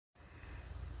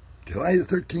July the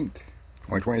 13th,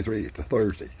 2023. It's a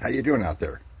Thursday. How you doing out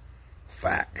there?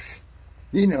 Facts.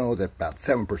 You know that about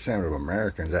 7% of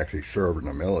Americans actually serve in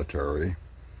the military.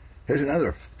 Here's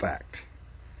another fact.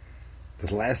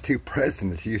 The last two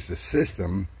presidents used the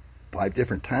system 5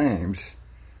 different times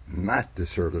not to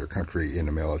serve their country in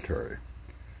the military.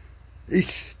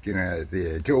 Each,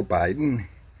 Joe Biden,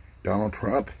 Donald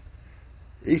Trump,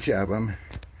 each of them,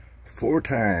 4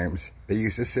 times they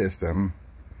used the system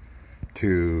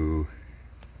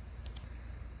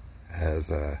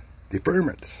as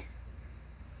deferments.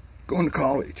 Going to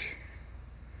college.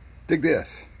 Dig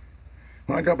this.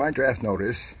 When I got my draft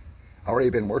notice, I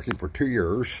already been working for 2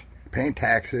 years, paying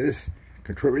taxes,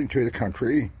 contributing to the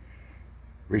country,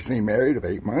 recently married of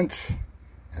 8 months,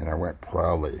 and I went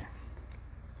proudly.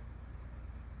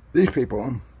 These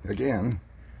people, again,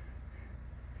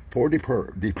 4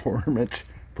 deferments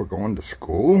for going to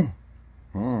school?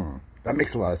 That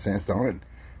makes a lot of sense, don't it?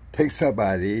 Take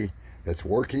somebody that's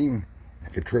working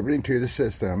and contributing to the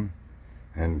system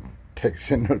and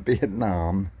send them to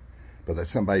Vietnam, but let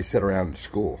somebody sit around in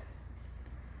school.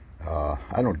 I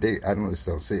just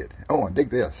don't see it. Oh, and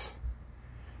dig this.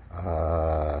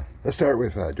 Let's start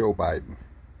with Joe Biden.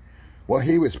 Well,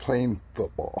 he was playing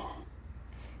football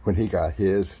when he got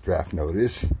his draft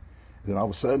notice, and then all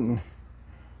of a sudden,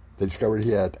 they discovered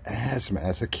he had asthma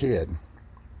as a kid.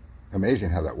 Amazing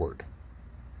how that worked.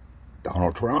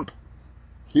 Donald Trump,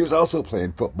 he was also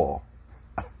playing football.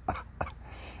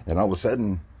 And all of a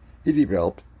sudden, he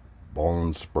developed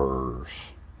bone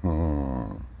spurs.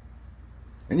 And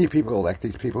you people elect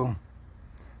these people?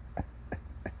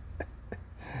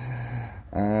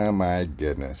 Oh my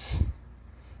goodness.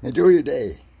 Enjoy your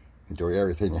day. Enjoy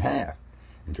everything you have.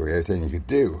 Enjoy everything you could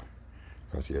do.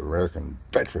 Because the American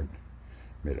veteran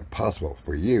made it possible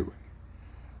for you,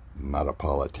 not a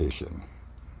politician.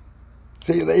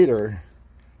 See you later.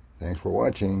 Thanks for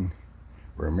watching.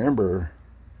 Remember,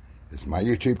 it's my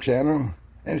YouTube channel,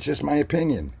 and it's just my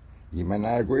opinion. You might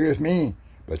not agree with me,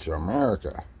 but it's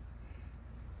America.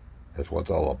 That's what it's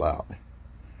all about.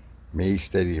 Me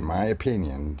stating my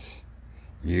opinions,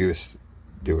 you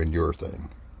doing your thing.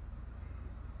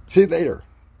 See you later.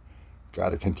 Got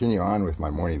to continue on with my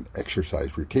morning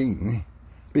exercise routine.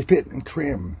 Be fit and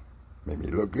trim. Make me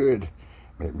look good.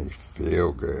 Make me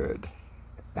feel good.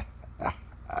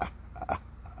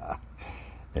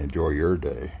 Enjoy your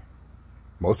day.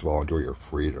 Most of all, enjoy your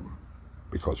freedom.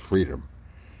 Because freedom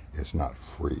is not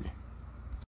free.